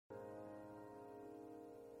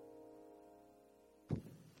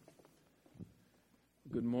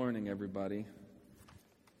Good morning, everybody.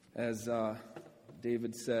 As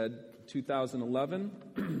David said,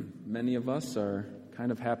 2011, many of us are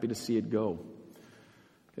kind of happy to see it go.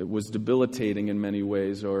 It was debilitating in many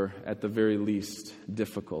ways, or at the very least,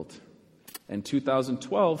 difficult. And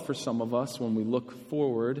 2012, for some of us, when we look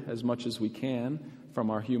forward as much as we can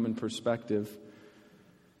from our human perspective,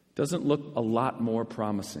 doesn't look a lot more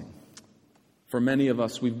promising. For many of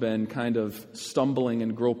us, we've been kind of stumbling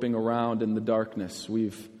and groping around in the darkness.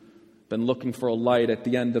 We've been looking for a light at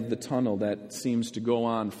the end of the tunnel that seems to go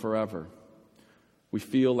on forever. We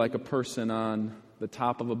feel like a person on the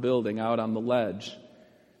top of a building out on the ledge,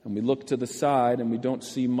 and we look to the side and we don't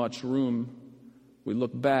see much room. We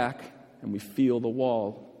look back and we feel the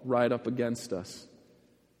wall right up against us.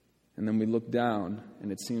 And then we look down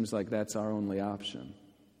and it seems like that's our only option.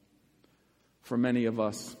 For many of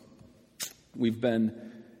us, we've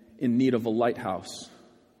been in need of a lighthouse.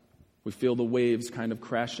 We feel the waves kind of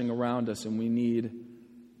crashing around us, and we need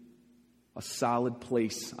a solid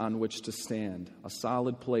place on which to stand, a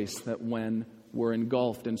solid place that when we're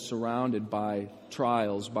engulfed and surrounded by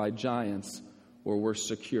trials, by giants, where we're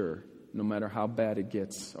secure, no matter how bad it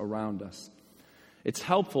gets around us. It's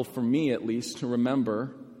helpful for me, at least, to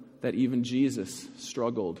remember that even Jesus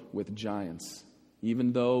struggled with giants.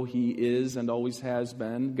 Even though he is and always has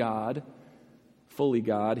been God, fully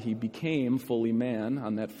God, he became fully man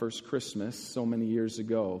on that first Christmas so many years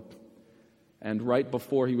ago. And right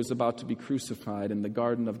before he was about to be crucified in the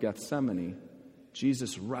Garden of Gethsemane,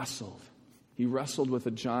 Jesus wrestled. He wrestled with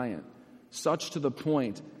a giant, such to the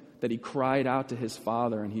point that he cried out to his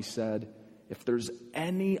Father and he said, if there's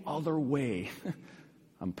any other way,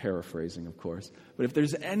 I'm paraphrasing, of course, but if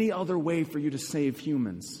there's any other way for you to save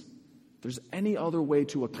humans, if there's any other way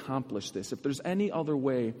to accomplish this, if there's any other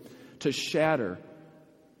way to shatter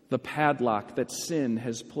the padlock that sin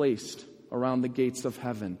has placed around the gates of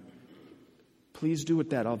heaven, please do it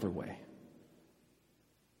that other way.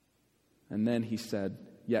 And then he said,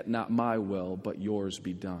 yet not my will, but yours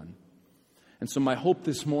be done. And so my hope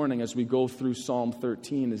this morning as we go through Psalm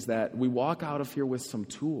 13 is that we walk out of here with some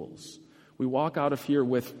tools. We walk out of here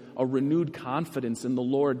with a renewed confidence in the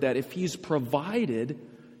Lord that if he's provided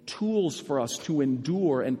tools for us to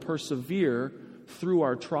endure and persevere through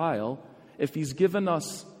our trial, if he's given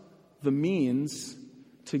us the means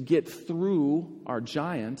to get through our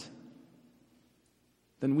giant,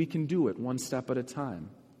 then we can do it one step at a time.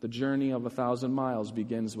 The journey of 1,000 miles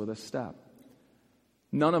begins with a step.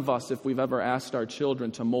 None of us, if we've ever asked our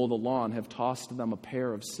children to mow the lawn, have tossed them a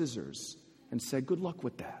pair of scissors and said, good luck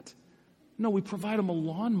with that. No, we provide them a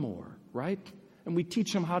lawnmower, right? And we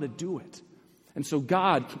teach them how to do it. And so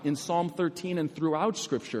God, in Psalm 13 and throughout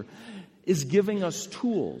Scripture, is giving us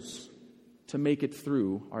tools to make it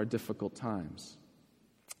through our difficult times.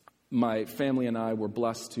 My family and I were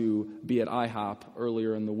blessed to be at IHOP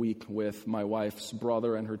earlier in the week with my wife's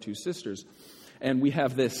brother and her two sisters. And we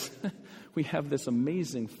have this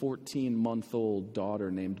amazing 14-month-old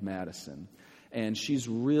daughter named Madison. And she's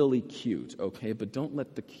really cute, okay? But don't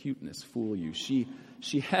let the cuteness fool you.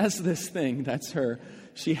 She has this thing, that's her.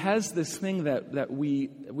 She has this thing that we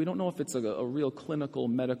don't know if it's a real clinical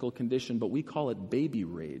medical condition, but we call it baby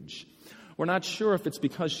rage. We're not sure if it's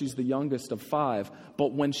because she's the youngest of 5,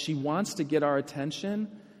 but when she wants to get our attention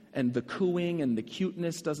and the cooing and the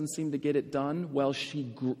cuteness doesn't seem to get it done, well,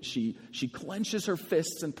 she clenches her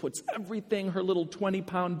fists and puts everything her little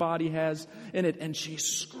 20-pound body has in it, and she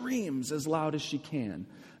screams as loud as she can.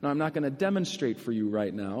 Now, I'm not going to demonstrate for you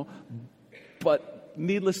right now, but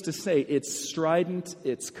needless to say, it's strident,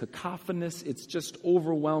 it's cacophonous, it's just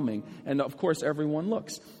overwhelming. And of course, everyone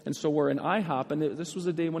looks. And so we're in IHOP, and this was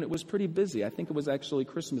a day when it was pretty busy. I think it was actually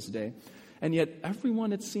Christmas Day. And yet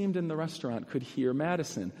everyone, it seemed, in the restaurant could hear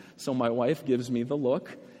Madison. So my wife gives me the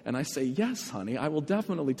look, and I say, yes, honey, I will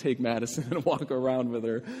definitely take Madison and walk around with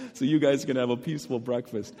her so you guys can have a peaceful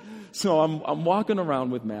breakfast. So I'm walking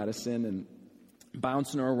around with Madison and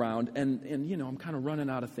bouncing her around, and I'm kind of running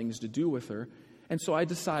out of things to do with her. And so I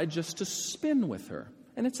decide just to spin with her.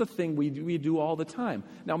 And it's a thing we do all the time.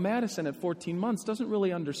 Now, Madison at 14 months doesn't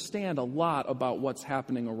really understand a lot about what's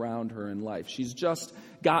happening around her in life. She's just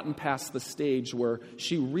gotten past the stage where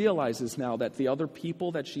she realizes now that the other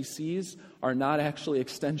people that she sees are not actually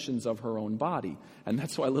extensions of her own body. And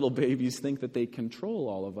that's why little babies think that they control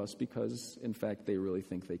all of us, because, in fact, they really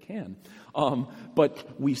think they can.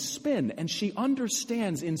 But we spin, and she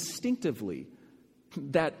understands instinctively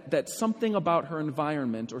that something about her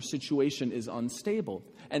environment or situation is unstable.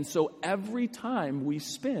 And so every time we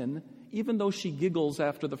spin, even though she giggles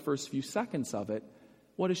after the first few seconds of it,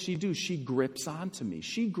 what does she do? She grips onto me.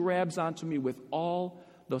 She grabs onto me with all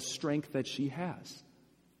the strength that she has.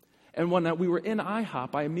 And when we were in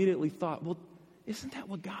IHOP, I immediately thought, well, isn't that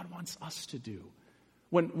what God wants us to do?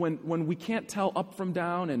 When we can't tell up from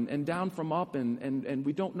down and down from up and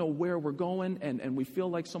we don't know where we're going and we feel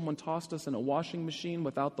like someone tossed us in a washing machine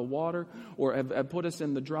without the water or have put us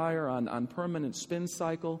in the dryer on permanent spin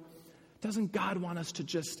cycle, doesn't God want us to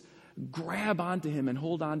just grab onto Him and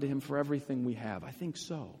hold on to Him for everything we have? I think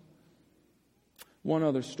so. One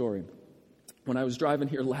other story. When I was driving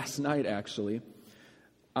here last night, actually,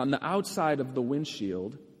 on the outside of the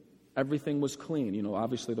windshield, everything was clean. You know,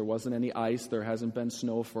 obviously there wasn't any ice. There hasn't been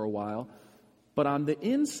snow for a while. But on the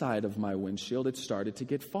inside of my windshield, it started to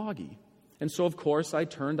get foggy. And so, of course, I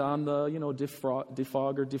turned on the,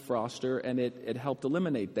 defogger, defroster, and it helped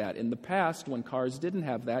eliminate that. In the past, when cars didn't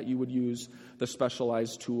have that, you would use the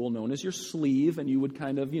specialized tool known as your sleeve, and you would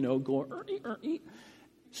kind of, go,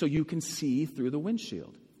 so you can see through the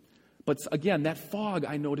windshield. But again, that fog,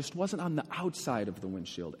 I noticed, wasn't on the outside of the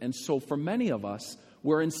windshield. And so for many of us,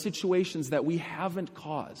 we're in situations that we haven't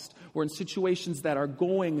caused. We're in situations that are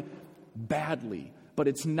going badly, but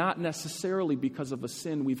it's not necessarily because of a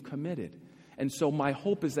sin we've committed. And so my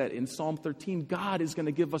hope is that in Psalm 13, God is going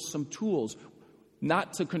to give us some tools,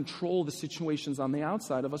 not to control the situations on the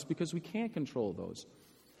outside of us, because we can't control those.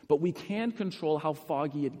 But we can control how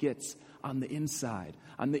foggy it gets on the inside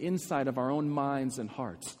of our own minds and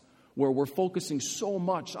hearts, where we're focusing so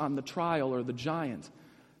much on the trial or the giant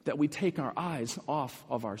that we take our eyes off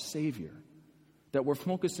of our Savior, that we're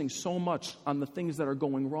focusing so much on the things that are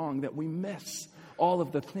going wrong that we miss all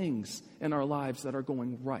of the things in our lives that are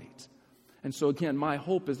going right. And so again, my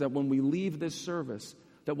hope is that when we leave this service,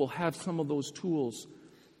 that we'll have some of those tools,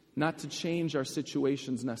 not to change our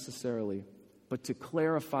situations necessarily, but to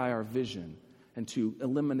clarify our vision and to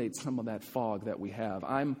eliminate some of that fog that we have.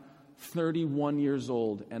 I'm 31 years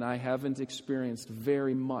old, and I haven't experienced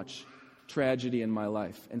very much tragedy in my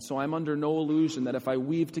life. And so I'm under no illusion that if I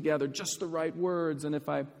weave together just the right words and if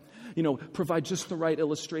I, provide just the right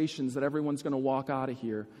illustrations, that everyone's going to walk out of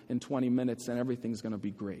here in 20 minutes and everything's going to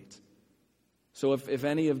be great. So if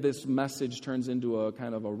any of this message turns into a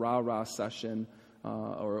kind of a rah-rah session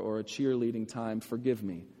or a cheerleading time, forgive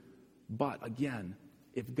me. But again,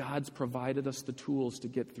 if God's provided us the tools to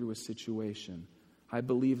get through a situation, I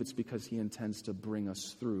believe it's because He intends to bring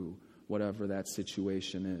us through whatever that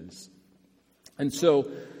situation is. And so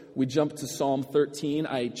we jump to Psalm 13.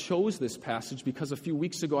 I chose this passage because a few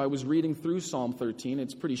weeks ago I was reading through Psalm 13.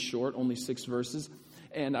 It's pretty short, only 6 verses.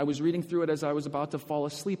 And I was reading through it as I was about to fall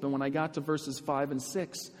asleep. And when I got to verses 5 and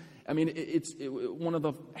 6, it's one of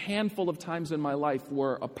the handful of times in my life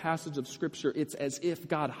where a passage of Scripture, it's as if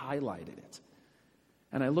God highlighted it.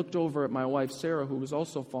 And I looked over at my wife, Sarah, who was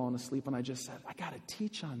also falling asleep, and I just said, I got to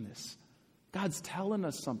teach on this. God's telling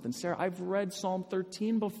us something. Sarah, I've read Psalm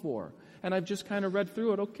 13 before, and I've just kind of read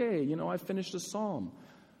through it. Okay, I finished a psalm.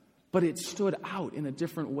 But it stood out in a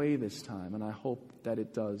different way this time, and I hope that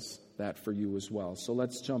it does that for you as well. So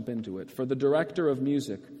let's jump into it. For the director of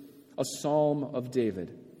music, a psalm of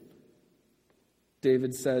David.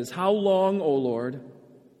 David says, "How long, O Lord,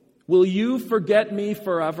 will you forget me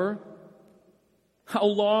forever? How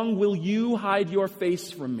long will you hide your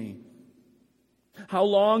face from me? How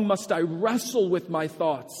long must I wrestle with my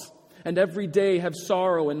thoughts and every day have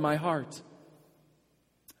sorrow in my heart?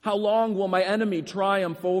 How long will my enemy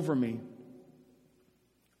triumph over me?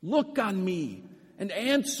 Look on me and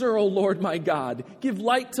answer, O Lord my God. Give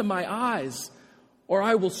light to my eyes, or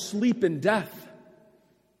I will sleep in death.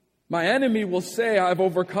 My enemy will say, I've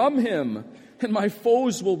overcome him, and my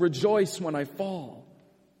foes will rejoice when I fall.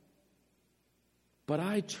 But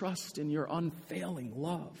I trust in your unfailing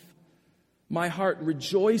love. My heart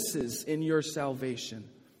rejoices in your salvation.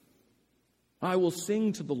 I will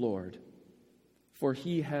sing to the Lord, for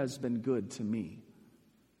he has been good to me."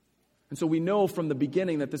 And so we know from the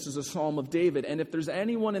beginning that this is a psalm of David. And if there's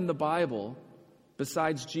anyone in the Bible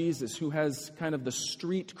besides Jesus who has kind of the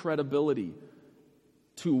street credibility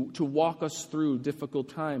to walk us through difficult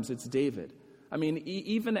times, it's David.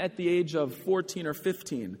 Even at the age of 14 or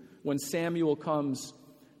 15, when Samuel comes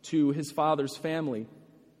to his father's family,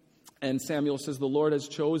 and Samuel says, the Lord has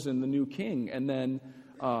chosen the new king. And then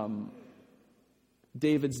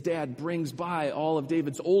David's dad brings by all of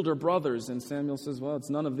David's older brothers, and Samuel says, well, it's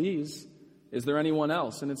none of these. Is there anyone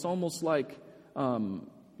else? And it's almost like,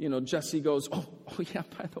 Jesse goes, oh yeah,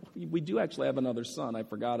 by the way, we do actually have another son. I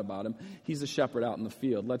forgot about him. He's a shepherd out in the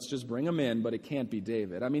field. Let's just bring him in, but it can't be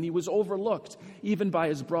David. He was overlooked even by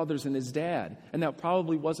his brothers and his dad, and that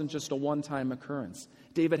probably wasn't just a one-time occurrence.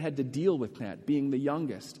 David had to deal with that, being the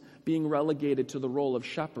youngest, being relegated to the role of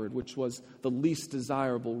shepherd, which was the least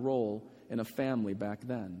desirable role in a family back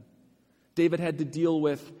then. David had to deal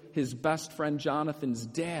with his best friend Jonathan's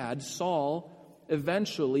dad, Saul,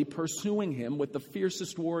 eventually pursuing him with the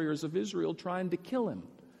fiercest warriors of Israel, trying to kill him.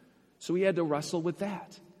 So he had to wrestle with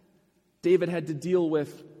that. David had to deal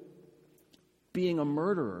with being a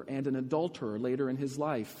murderer and an adulterer later in his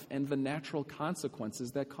life and the natural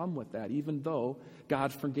consequences that come with that, even though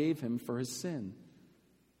God forgave him for his sin.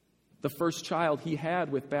 The first child he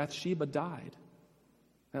had with Bathsheba died.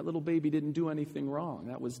 That little baby didn't do anything wrong.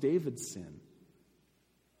 That was David's sin.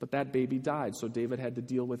 But that baby died, so David had to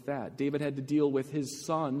deal with that. David had to deal with his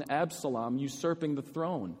son, Absalom, usurping the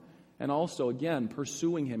throne, and also, again,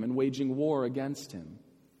 pursuing him and waging war against him.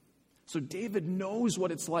 So David knows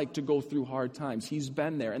what it's like to go through hard times. He's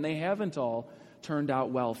been there, and they haven't all turned out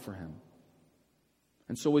well for him.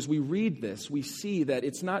 And so as we read this, we see that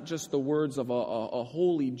it's not just the words of a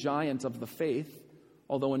holy giant of the faith,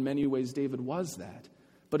 although in many ways David was that,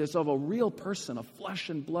 but it's of a real person, a flesh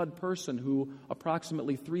and blood person who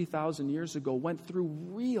approximately 3,000 years ago went through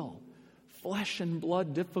real flesh and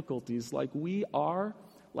blood difficulties like we are,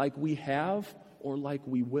 like we have, or like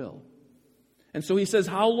we will. And so he says,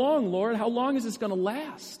 how long, Lord? How long is this going to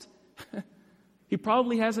last? He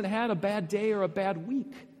probably hasn't had a bad day or a bad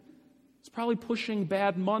week. It's probably pushing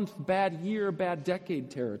bad month, bad year, bad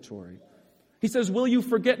decade territory. He says, will you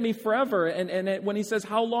forget me forever? And when he says,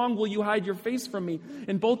 how long will you hide your face from me?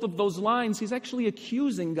 In both of those lines, he's actually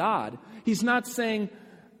accusing God. He's not saying,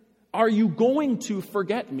 are you going to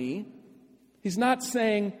forget me? He's not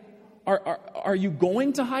saying, are you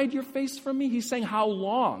going to hide your face from me? He's saying, how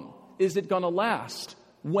long is it going to last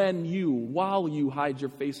while you hide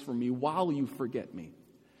your face from me, while you forget me?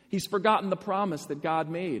 He's forgotten the promise that God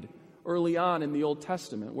made early on in the Old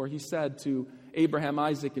Testament, where he said to Abraham,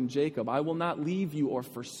 Isaac, and Jacob, I will not leave you or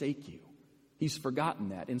forsake you. He's forgotten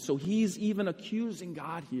that. And so he's even accusing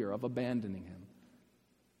God here of abandoning him.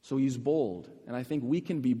 So he's bold. And I think we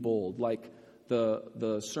can be bold, like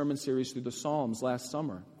the sermon series through the Psalms last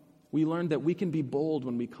summer. We learned that we can be bold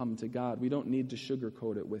when we come to God. We don't need to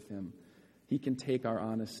sugarcoat it with him. He can take our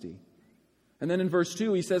honesty. And then in verse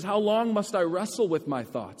 2, he says, how long must I wrestle with my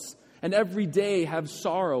thoughts, and every day have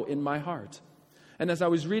sorrow in my heart? And as I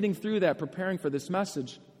was reading through that, preparing for this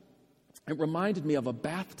message, it reminded me of a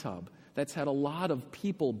bathtub that's had a lot of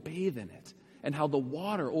people bathe in it, and how the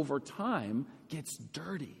water over time gets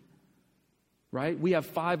dirty. Right? We have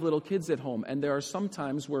 5 little kids at home, and there are some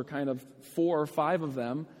times where kind of 4 or 5 of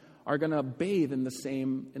them are going to bathe in the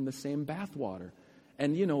same bath water.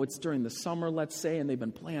 And, it's during the summer, let's say, and they've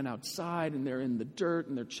been playing outside, and they're in the dirt,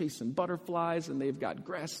 and they're chasing butterflies, and they've got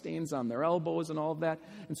grass stains on their elbows and all of that.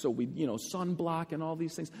 And so we, sunblock and all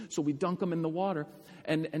these things. So we dunk them in the water.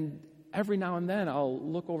 And every now and then I'll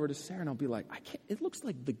look over to Sarah, and I'll be like, it looks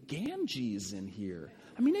like the Ganges in here.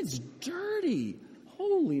 I mean, it's dirty.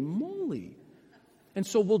 Holy moly. And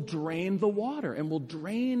so we'll drain the water, and we'll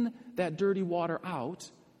drain that dirty water out,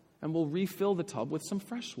 and we'll refill the tub with some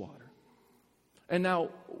fresh water. And now,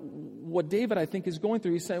 what David, I think, is going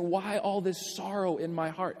through, he's saying, why all this sorrow in my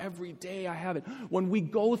heart? Every day I have it. When we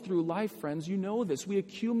go through life, friends, you know this. We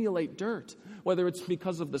accumulate dirt, whether it's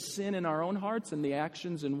because of the sin in our own hearts and the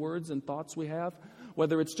actions and words and thoughts we have,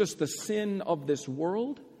 whether it's just the sin of this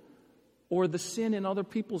world or the sin in other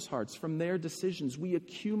people's hearts from their decisions. We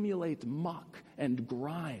accumulate muck and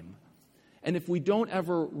grime. And if we don't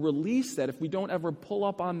ever release that, if we don't ever pull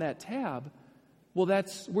up on that tab, well,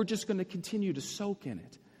 we're just going to continue to soak in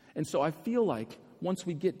it. And so I feel like once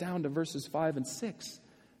we get down to verses 5 and 6,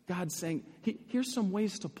 God's saying, here's some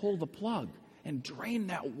ways to pull the plug and drain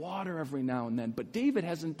that water every now and then. But David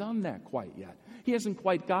hasn't done that quite yet. He hasn't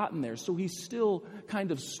quite gotten there. So he's still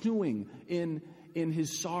kind of stewing in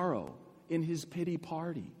his sorrow, in his pity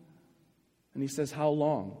party. And he says, how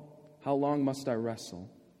long? How long must I wrestle?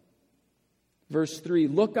 Verse 3,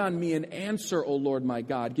 look on me and answer, O Lord my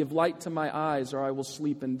God. Give light to my eyes, or I will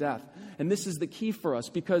sleep in death. And this is the key for us,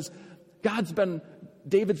 because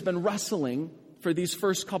David's been wrestling for these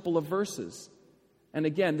first couple of verses. And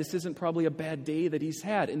again, this isn't probably a bad day that he's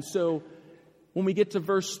had. And so when we get to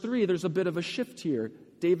verse 3, there's a bit of a shift here.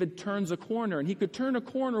 David turns a corner, and he could turn a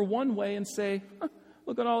corner one way and say,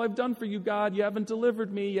 look at all I've done for you, God. You haven't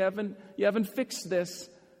delivered me. You haven't fixed this.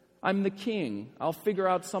 I'm the king. I'll figure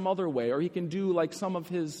out some other way. Or he can do like some of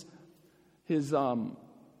his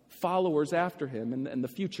followers after him and the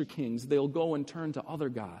future kings. They'll go and turn to other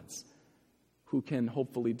gods who can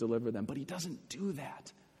hopefully deliver them. But he doesn't do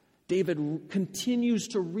that. David continues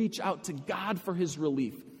to reach out to God for his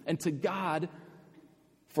relief and to God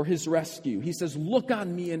for his rescue. He says, look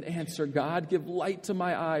on me and answer, God. Give light to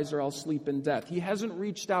my eyes, or I'll sleep in death. He hasn't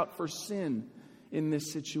reached out for sin in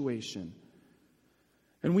this situation.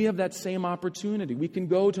 And we have that same opportunity. We can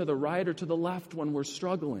go to the right or to the left when we're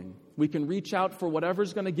struggling. We can reach out for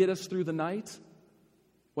whatever's going to get us through the night,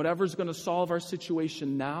 whatever's going to solve our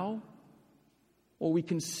situation now, or we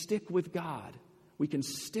can stick with God. We can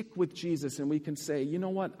stick with Jesus and we can say, you know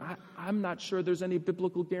what, I'm not sure there's any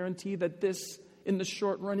biblical guarantee that this in the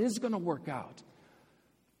short run is going to work out.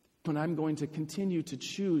 But I'm going to continue to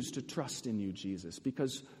choose to trust in you, Jesus,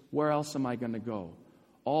 because where else am I going to go?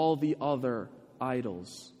 All the other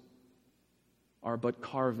idols are but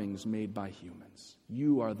carvings made by humans.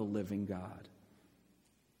 You are the living God.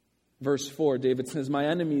 Verse 4, David says, my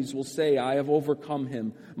enemies will say, I have overcome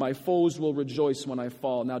him. My foes will rejoice when I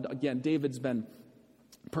fall. Now, again, David's been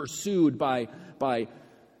pursued by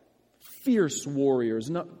fierce warriors.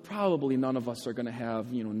 Probably none of us are going to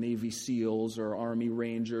have, Navy SEALs or Army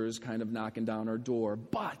Rangers kind of knocking down our door.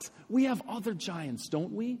 But we have other giants,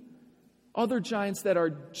 don't we? Other giants that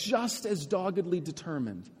are just as doggedly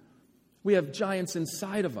determined. We have giants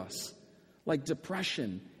inside of us, like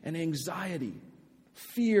depression and anxiety,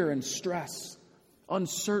 fear and stress,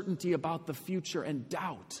 uncertainty about the future, and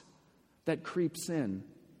doubt that creeps in.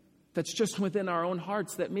 That's just within our own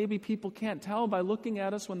hearts that maybe people can't tell by looking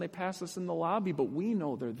at us when they pass us in the lobby, but we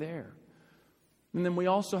know they're there. And then we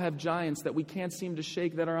also have giants that we can't seem to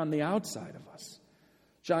shake that are on the outside of us.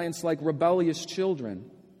 Giants like rebellious children,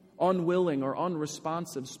 unwilling or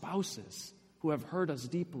unresponsive spouses who have hurt us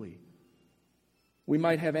deeply. We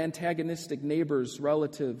might have antagonistic neighbors,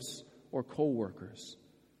 relatives, or co-workers.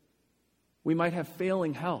 We might have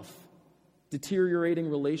failing health, deteriorating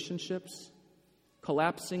relationships,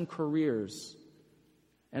 collapsing careers,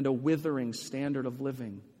 and a withering standard of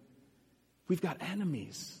living. We've got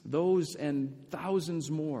enemies, those and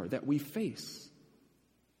thousands more that we face.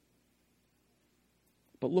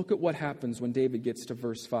 But look at what happens when David gets to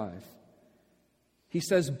verse 5. He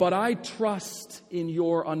says, but I trust in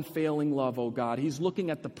your unfailing love, O God. He's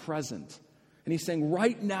looking at the present. And he's saying,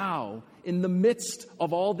 right now, in the midst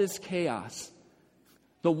of all this chaos,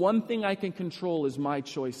 the one thing I can control is my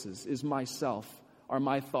choices, is myself, are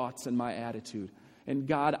my thoughts and my attitude. And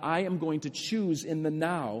God, I am going to choose in the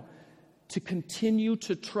now to continue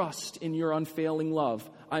to trust in your unfailing love.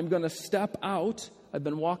 I'm going to step out. I've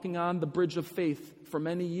been walking on the bridge of faith for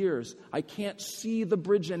many years. I can't see the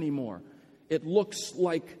bridge anymore. It looks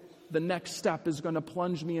like the next step is going to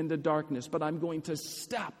plunge me into darkness, but I'm going to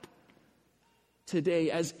step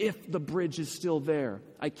today as if the bridge is still there.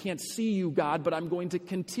 I can't see you, God, but I'm going to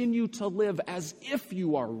continue to live as if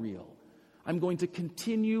you are real. I'm going to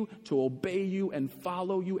continue to obey you and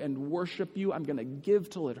follow you and worship you. I'm going to give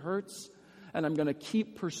till it hurts, and I'm going to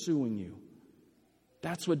keep pursuing you.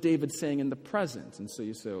 That's what David's saying in the present. And so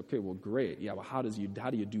you say, okay, well, great. Yeah, well, how do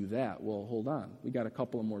you do that? Well, hold on. We got a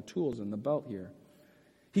couple of more tools in the belt here.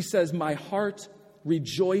 He says, my heart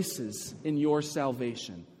rejoices in your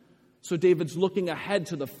salvation. So David's looking ahead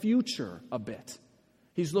to the future a bit.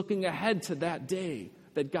 He's looking ahead to that day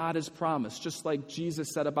that God has promised, just like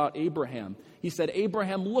Jesus said about Abraham. He said,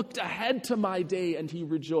 Abraham looked ahead to my day and he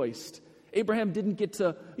rejoiced. Abraham didn't get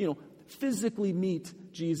to, physically meet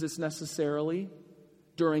Jesus necessarily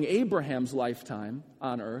during Abraham's lifetime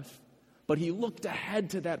on earth, but he looked ahead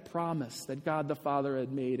to that promise that God the Father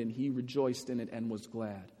had made, and he rejoiced in it and was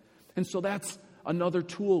glad. And so that's another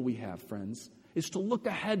tool we have, friends, is to look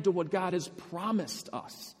ahead to what God has promised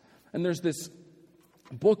us. And there's this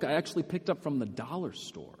book I actually picked up from the dollar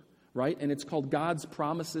store, right? And it's called God's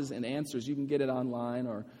Promises and Answers. You can get it online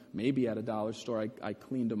or maybe at a dollar store. I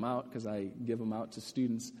cleaned them out because I give them out to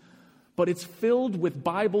students. But it's filled with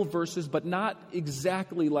Bible verses, but not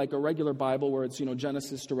exactly like a regular Bible where it's,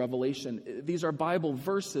 Genesis to Revelation. These are Bible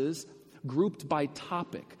verses grouped by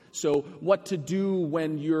topic. So what to do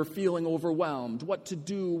when you're feeling overwhelmed, what to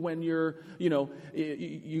do when you're,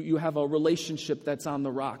 you have a relationship that's on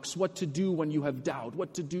the rocks, what to do when you have doubt,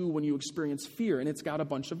 what to do when you experience fear, and it's got a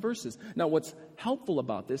bunch of verses. Now, what's helpful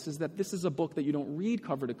about this is that this is a book that you don't read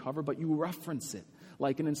cover to cover, but you reference it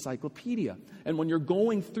like an encyclopedia. And when you're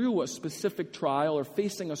going through a specific trial or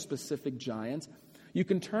facing a specific giant, you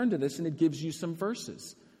can turn to this and it gives you some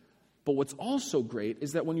verses. But what's also great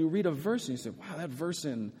is that when you read a verse and you say, wow, that verse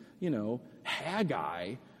in,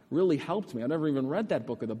 Haggai really helped me. I've never even read that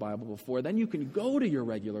book of the Bible before. Then you can go to your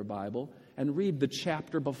regular Bible and read the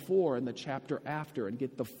chapter before and the chapter after and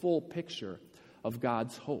get the full picture of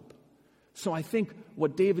God's hope. So I think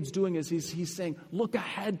what David's doing is he's saying, look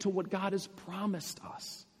ahead to what God has promised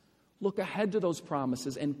us. Look ahead to those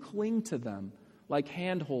promises and cling to them like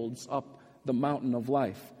handholds up the mountain of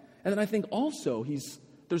life. And then I think also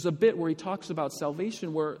there's a bit where he talks about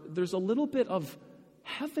salvation where there's a little bit of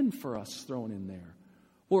heaven for us thrown in there,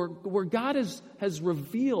 where God has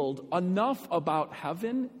revealed enough about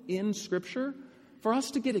heaven in Scripture for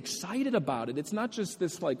us to get excited about it. It's not just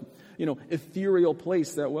this ethereal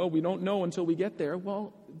place that, well, we don't know until we get there.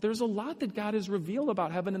 Well, there's a lot that God has revealed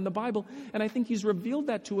about heaven in the Bible, and I think He's revealed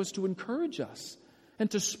that to us to encourage us and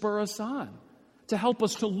to spur us on, to help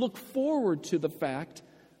us to look forward to the fact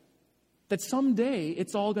that someday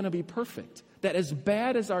it's all going to be perfect, that as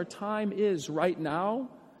bad as our time is right now,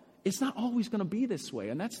 it's not always going to be this way.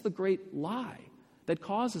 And that's the great lie that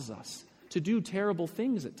causes us to do terrible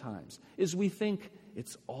things at times, is we think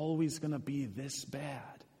it's always going to be this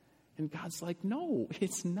bad. And God's like, no,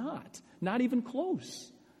 it's not even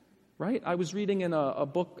close, right? I was reading in a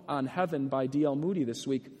book on heaven by D.L. Moody this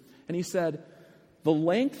week, and he said, the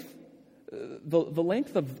length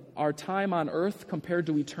of our time on earth compared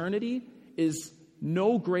to eternity is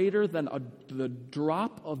no greater than the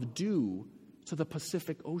drop of dew to the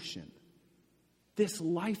Pacific Ocean. This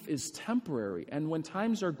life is temporary, and when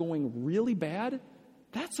times are going really bad,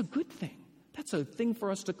 that's a good thing. That's a thing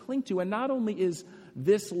for us to cling to. And not only is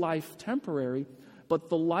this life temporary, but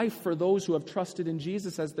the life for those who have trusted in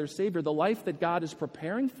Jesus as their Savior, the life that God is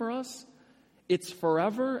preparing for us, it's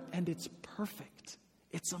forever and it's perfect.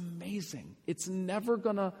 It's amazing. It's never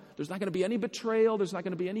there's not gonna be any betrayal, there's not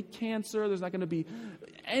gonna be any cancer, there's not gonna be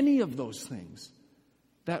any of those things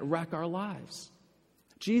that wreck our lives.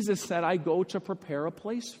 Jesus said, I go to prepare a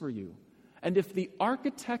place for you. And if the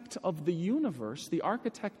architect of the universe, the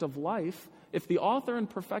architect of life, if the author and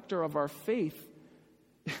perfecter of our faith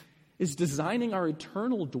is designing our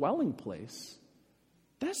eternal dwelling place,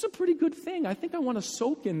 that's a pretty good thing. I think I want to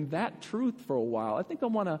soak in that truth for a while. I think I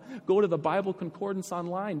want to go to the Bible Concordance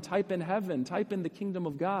online, type in heaven, type in the kingdom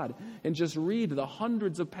of God, and just read the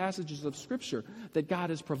hundreds of passages of Scripture that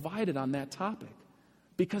God has provided on that topic,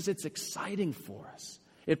 because it's exciting for us.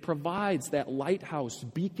 It provides that lighthouse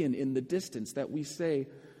beacon in the distance that we say,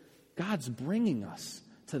 God's bringing us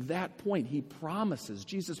to that point. He promises,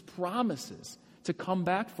 Jesus promises to come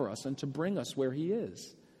back for us and to bring us where He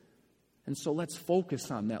is. And so let's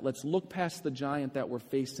focus on that. Let's look past the giant that we're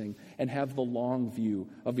facing and have the long view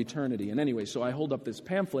of eternity. And anyway, so I hold up this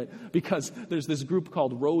pamphlet because there's this group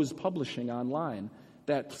called Rose Publishing online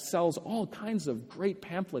that sells all kinds of great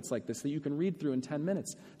pamphlets like this that you can read through in 10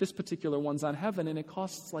 minutes. This particular one's on heaven, and it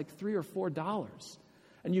costs like $3 or $4.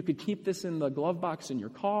 And you could keep this in the glove box in your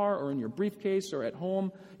car or in your briefcase or at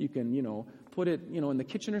home. You can, put it, in the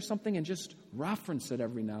kitchen or something and just reference it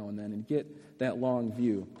every now and then and get that long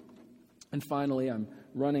view. And finally, I'm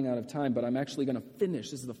running out of time, but I'm actually going to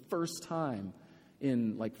finish. This is the first time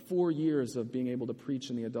in like 4 years of being able to preach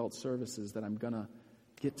in the adult services that I'm going to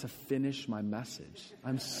get to finish my message.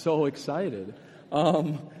 I'm so excited.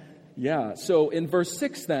 So in verse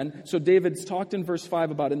 6 then, so David's talked in verse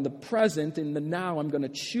 5 about in the present, in the now, I'm going to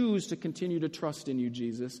choose to continue to trust in you,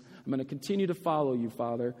 Jesus. I'm going to continue to follow you,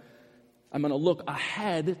 Father. I'm going to look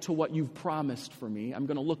ahead to what you've promised for me. I'm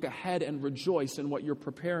going to look ahead and rejoice in what you're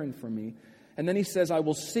preparing for me. And then he says, I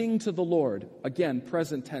will sing to the Lord. Again,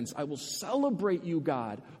 present tense. I will celebrate you,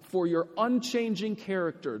 God, for your unchanging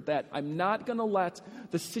character, that I'm not going to let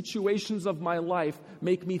the situations of my life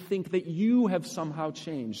make me think that you have somehow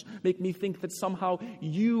changed, make me think that somehow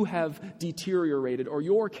you have deteriorated or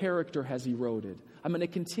your character has eroded. I'm going to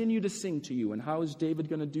continue to sing to you. And how is David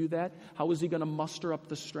going to do that? How is he going to muster up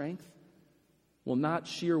the strength? Well, not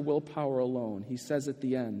sheer willpower alone. He says at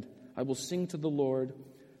the end, I will sing to the Lord,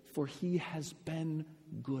 for he has been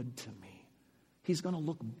good to me. He's going to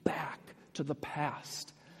look back to the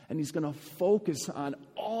past, and he's going to focus on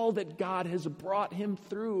all that God has brought him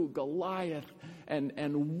through, Goliath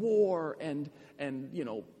and war and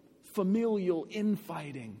familial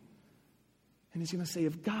infighting. And he's going to say,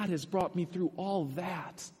 if God has brought me through all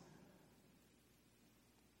that,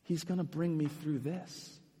 he's going to bring me through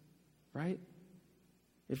this, right?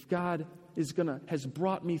 If God has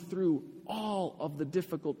brought me through all of the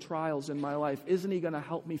difficult trials in my life, isn't he going to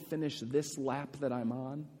help me finish this lap that I'm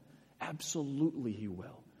on? Absolutely he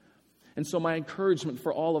will. And so my encouragement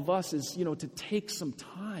for all of us is, to take some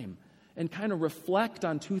time and kind of reflect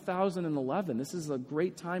on 2011. This is a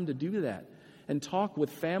great time to do that. And talk with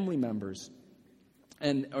family members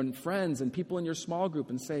and friends and people in your small group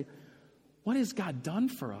and say, what has God done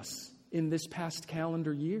for us in this past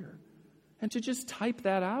calendar year? And to just type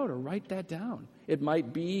that out or write that down. It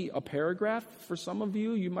might be a paragraph for some of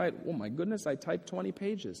you. You might, oh my goodness, I typed 20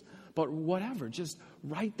 pages. But whatever, just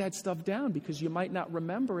write that stuff down because you might not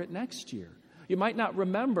remember it next year. You might not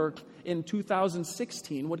remember in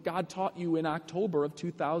 2016 what God taught you in October of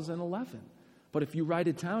 2011. But if you write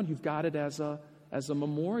it down, you've got it as a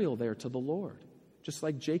memorial there to the Lord. just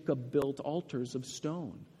like Jacob built altars of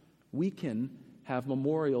stone. We can have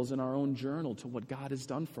memorials in our own journal to what God has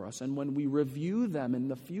done for us. And when we review them in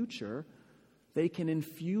the future, they can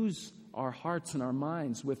infuse our hearts and our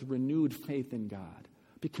minds with renewed faith in God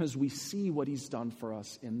because we see what He's done for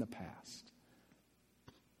us in the past.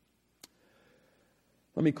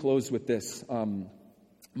 Let me close with this.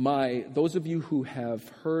 Those of you who have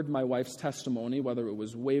heard my wife's testimony, whether it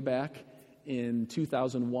was way back in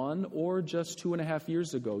 2001 or just 2.5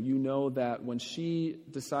 years ago, you know that when she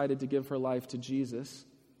decided to give her life to Jesus,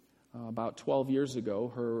 about 12 years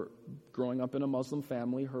ago, her growing up in a Muslim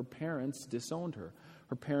family, her parents disowned her.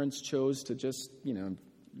 Her parents chose to just,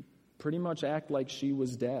 pretty much act like she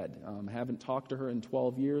was dead. Haven't talked to her in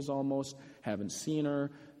 12 years almost, haven't seen her,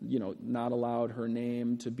 not allowed her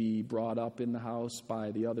name to be brought up in the house by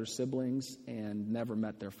the other siblings, and never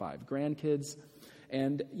met their 5 grandkids.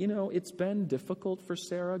 And, it's been difficult for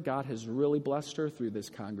Sarah. God has really blessed her through this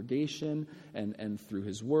congregation and through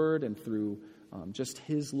His Word and through just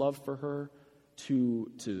His love for her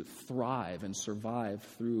to thrive and survive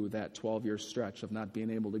through that 12-year stretch of not being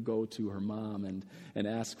able to go to her mom and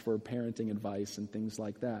ask for parenting advice and things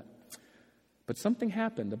like that. But something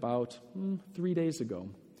happened about 3 days ago,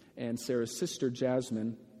 and Sarah's sister,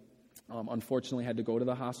 Jasmine, unfortunately had to go to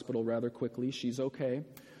the hospital rather quickly. She's okay,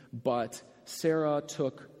 but Sarah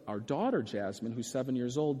took our daughter, Jasmine, who's 7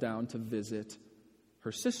 years old, down to visit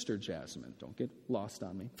her sister, Jasmine. Don't get lost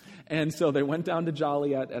on me. And so they went down to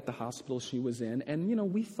Joliet at the hospital she was in. And,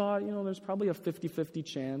 we thought, there's probably a 50-50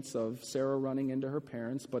 chance of Sarah running into her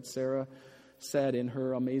parents. But Sarah said in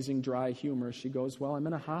her amazing dry humor, she goes, well, I'm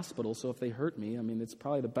in a hospital, so if they hurt me, it's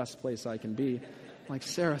probably the best place I can be. I'm like,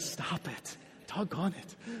 Sarah, stop it. Doggone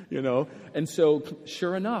it. And so,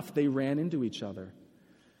 sure enough, they ran into each other.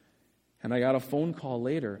 And I got a phone call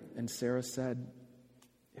later, and Sarah said,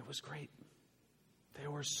 it was great. They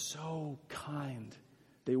were so kind.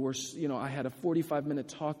 They were, I had a 45-minute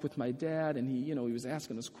talk with my dad, and he was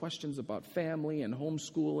asking us questions about family and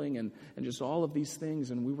homeschooling and just all of these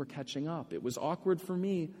things, and we were catching up. It was awkward for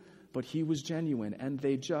me, but he was genuine, and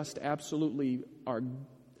they just absolutely are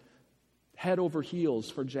head over heels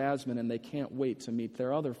for Jasmine, and they can't wait to meet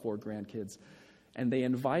their other 4 grandkids. And they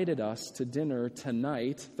invited us to dinner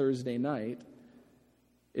tonight, Thursday night,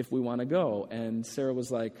 if we want to go. And Sarah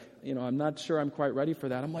was like, I'm not sure I'm quite ready for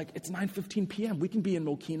that. I'm like, it's 9:15 p.m. We can be in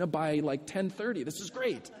Mokina by like 10:30. This is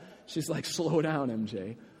great. She's like, slow down,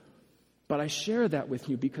 MJ. But I share that with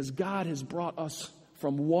you because God has brought us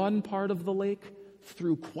from one part of the lake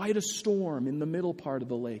through quite a storm in the middle part of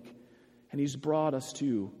the lake. And He's brought us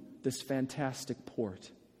to this fantastic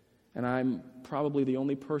port. And I'm probably the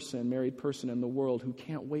only married person in the world who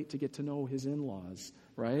can't wait to get to know his in-laws,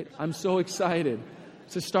 right? I'm so excited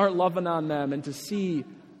to start loving on them and to see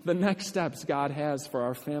the next steps God has for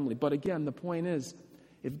our family. But again, the point is,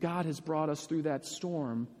 if God has brought us through that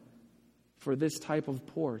storm for this type of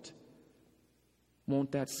port,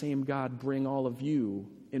 won't that same God bring all of you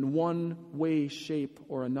in one way, shape,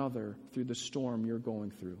 or another through the storm you're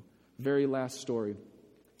going through? Very last story.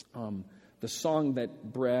 The song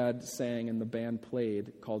that Brad sang and the band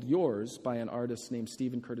played, called Yours, by an artist named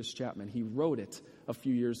Stephen Curtis Chapman. He wrote it a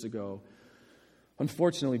few years ago,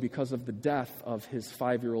 unfortunately because of the death of his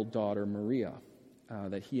 5-year-old daughter, Maria,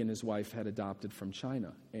 that he and his wife had adopted from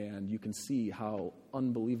China. And you can see how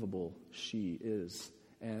unbelievable she is.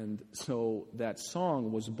 And so that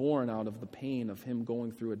song was born out of the pain of him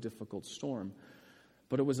going through a difficult storm.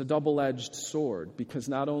 But it was a double-edged sword, because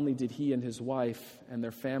not only did he and his wife and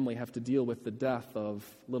their family have to deal with the death of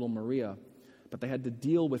little Maria, but they had to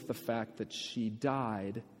deal with the fact that she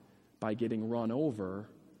died by getting run over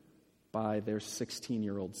by their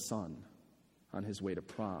 16-year-old son on his way to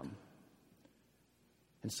prom.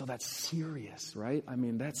 And so that's serious, right?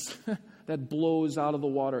 That blows out of the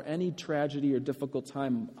water any tragedy or difficult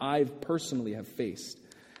time I personally have faced.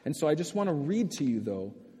 And so I just want to read to you,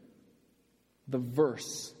 though, the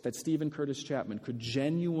verse that Stephen Curtis Chapman could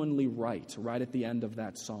genuinely write right at the end of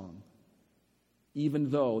that song, even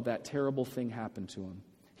though that terrible thing happened to him.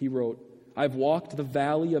 He wrote, I've walked the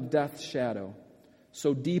valley of death's shadow,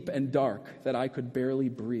 so deep and dark that I could barely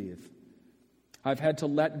breathe. I've had to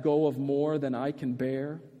let go of more than I can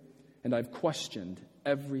bear, and I've questioned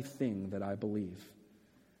everything that I believe.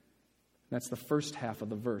 That's the first half of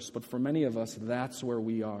the verse. But for many of us, that's where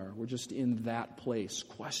we are. We're just in that place,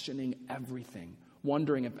 questioning everything,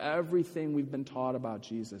 wondering if everything we've been taught about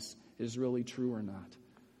Jesus is really true or not.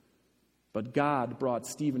 But God brought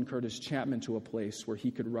Stephen Curtis Chapman to a place where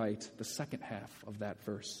he could write the second half of that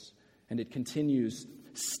verse. And it continues,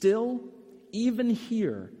 still, even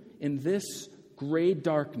here in this gray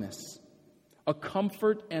darkness, a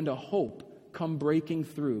comfort and a hope come breaking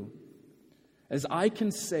through. As I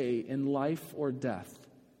can say in life or death,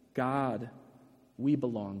 God, we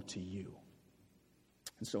belong to you.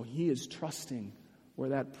 And so he is trusting where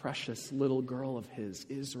that precious little girl of his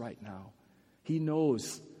is right now. He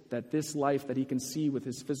knows that this life that he can see with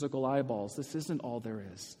his physical eyeballs, this isn't all there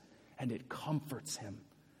is. And it comforts him.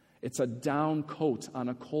 It's a down coat on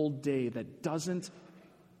a cold day that doesn't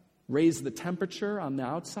raise the temperature on the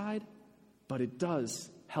outside, but it does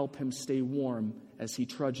help him stay warm as he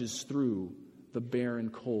trudges through the barren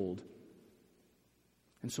cold.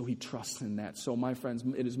 And so he trusts in that. So my friends,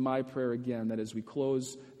 it is my prayer again that as we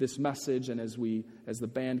close this message and as the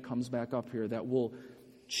band comes back up here, that we'll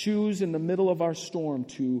choose in the middle of our storm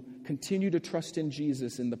to continue to trust in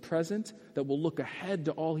Jesus in the present, that we'll look ahead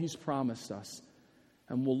to all he's promised us,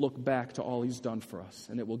 and we'll look back to all he's done for us.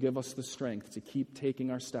 And it will give us the strength to keep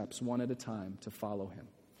taking our steps one at a time to follow him.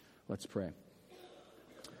 Let's pray.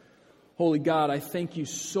 Holy God, I thank you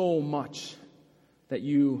so much that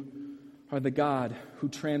you are the God who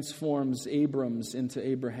transforms Abrams into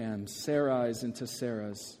Abrahams, Sarai's into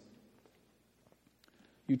Sarahs.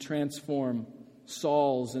 You transform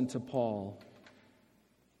Saul's into Paul.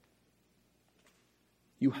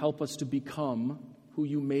 You help us to become who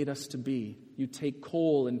you made us to be. You take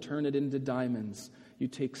coal and turn it into diamonds. You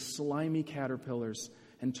take slimy caterpillars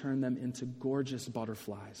and turn them into gorgeous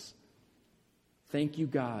butterflies. Thank you,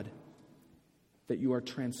 God, that you are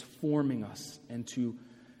transforming us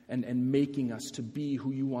and making us to be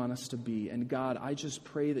who you want us to be. And God, I just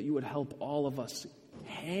pray that you would help all of us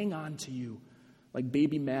hang on to you like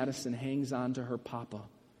baby Madison hangs on to her papa.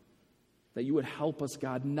 That you would help us,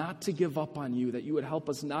 God, not to give up on you. That you would help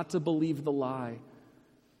us not to believe the lie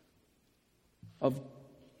of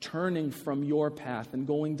turning from your path and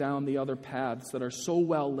going down the other paths that are so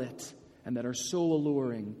well lit and that are so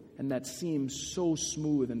alluring and that seem so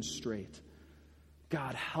smooth and straight.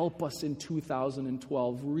 God, help us in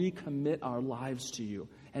 2012 recommit our lives to you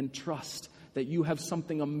and trust that you have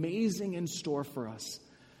something amazing in store for us,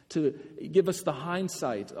 to give us the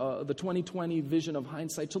hindsight, the 2020 vision of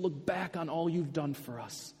hindsight, to look back on all you've done for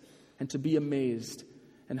us and to be amazed.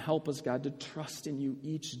 And help us, God, to trust in you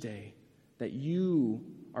each day, that you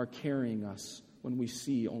are carrying us when we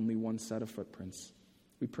see only one set of footprints.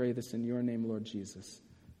 We pray this in your name, Lord Jesus.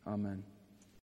 Amen.